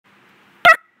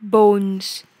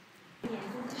bones.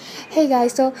 Hey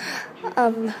guys, so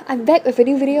I'm back with a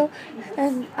new video,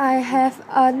 and I have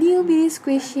a new mini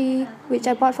squishy which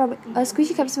I bought from a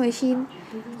squishy capsule machine,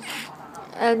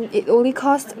 and it only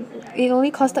costed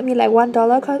me like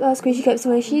 $1 cause a squishy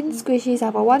capsule machine. Squishies are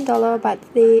about $1, but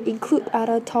they include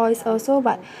other toys also.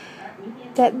 But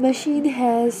that machine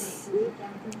has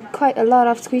quite a lot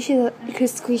of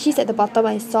squishies at the bottom.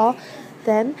 I saw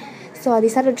them, so I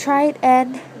decided to try it,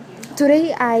 and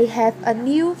today I have a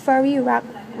new furry rug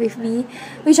with me,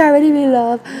 which I really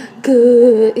love.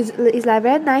 Good, it's like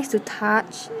very nice to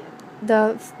touch.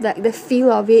 The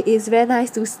feel of it is very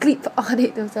nice to sleep on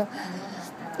it also.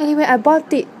 Anyway, I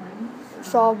bought it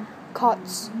from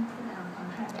Courts,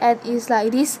 and it's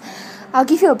like this. I'll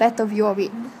give you a better view of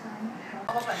it.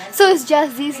 So it's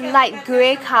just this light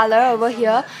grey color over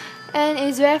here, and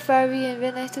it's very furry and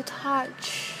very nice to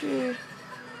touch.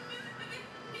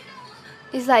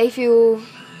 It's like if you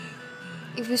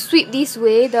sweep this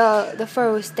way, the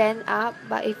fur will stand up,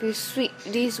 but if you sweep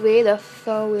this way, the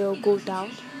fur will go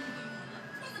down.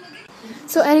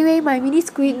 So anyway, my new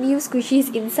squishy is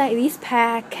inside this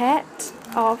packet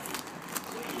of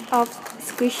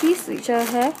squishies which I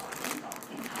have,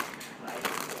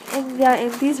 and they are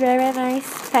in this very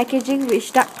nice packaging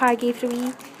which Dark Pie gave to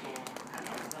me.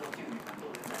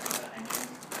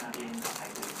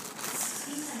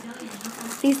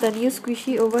 This is the new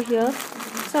squishy over here,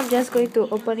 so I'm just going to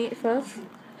open it first.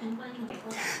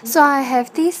 So I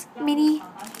have this mini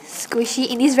squishy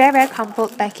in this very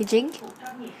crumpled packaging,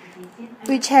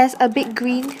 which has a big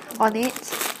green on it.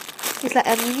 It's like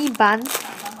a mini bun.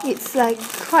 It's like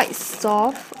quite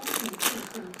soft,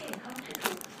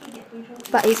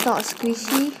 but it's not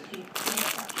squishy.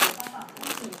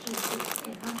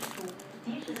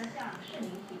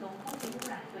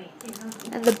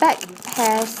 And the back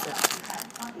has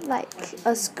like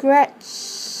a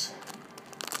scratch,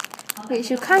 which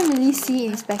you can't really see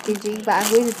in its packaging, but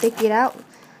I'm going to take it out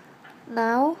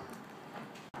now.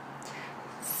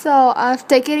 So I've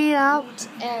taken it out,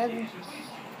 and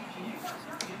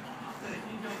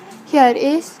here it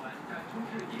is.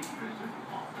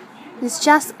 It's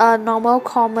just a normal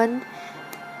common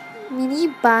mini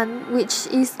bun, which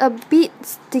is a bit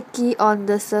sticky on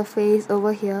the surface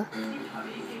over here.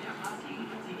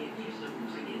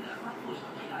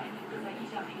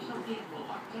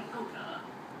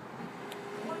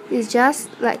 It's just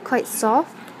like quite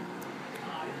soft,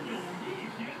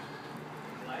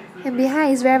 and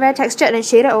behind is very textured and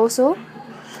shaded also,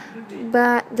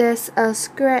 but there's a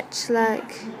scratch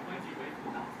like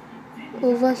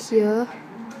over here,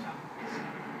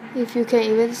 if you can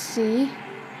even see,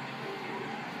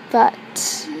 but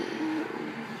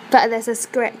there's a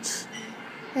scratch.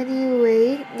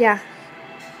 Anyway, yeah,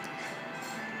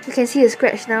 you can see a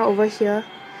scratch now over here,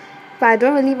 but I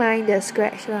don't really mind the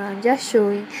scratch lah, I'm just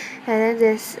showing. And then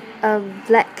there's a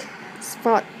black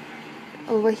spot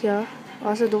over here, I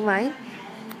also don't mind,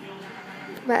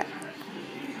 but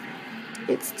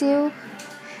it's still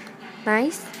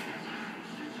nice.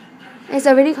 It's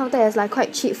already counted as like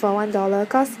quite cheap for $1,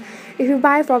 cause if you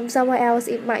buy from somewhere else,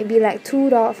 it might be like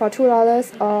 $2 or for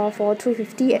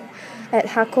 $2.50 at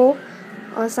Hako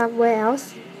or somewhere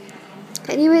else.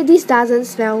 Anyway, this doesn't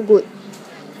smell good.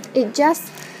 It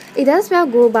doesn't smell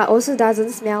good, but also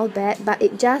doesn't smell bad. But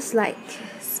it just like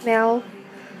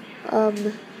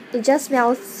it just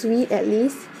smells sweet at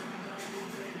least,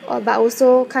 but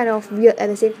also kind of weird at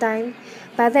the same time.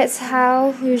 But that's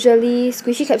how usually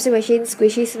squishy capsule machine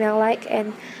squishies smell like,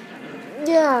 and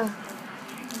yeah.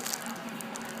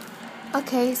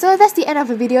 Okay, so that's the end of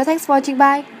the video. Thanks for watching.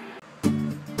 Bye.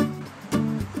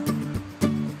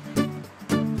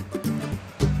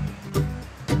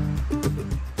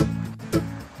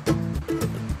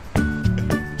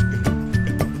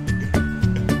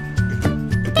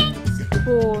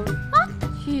 For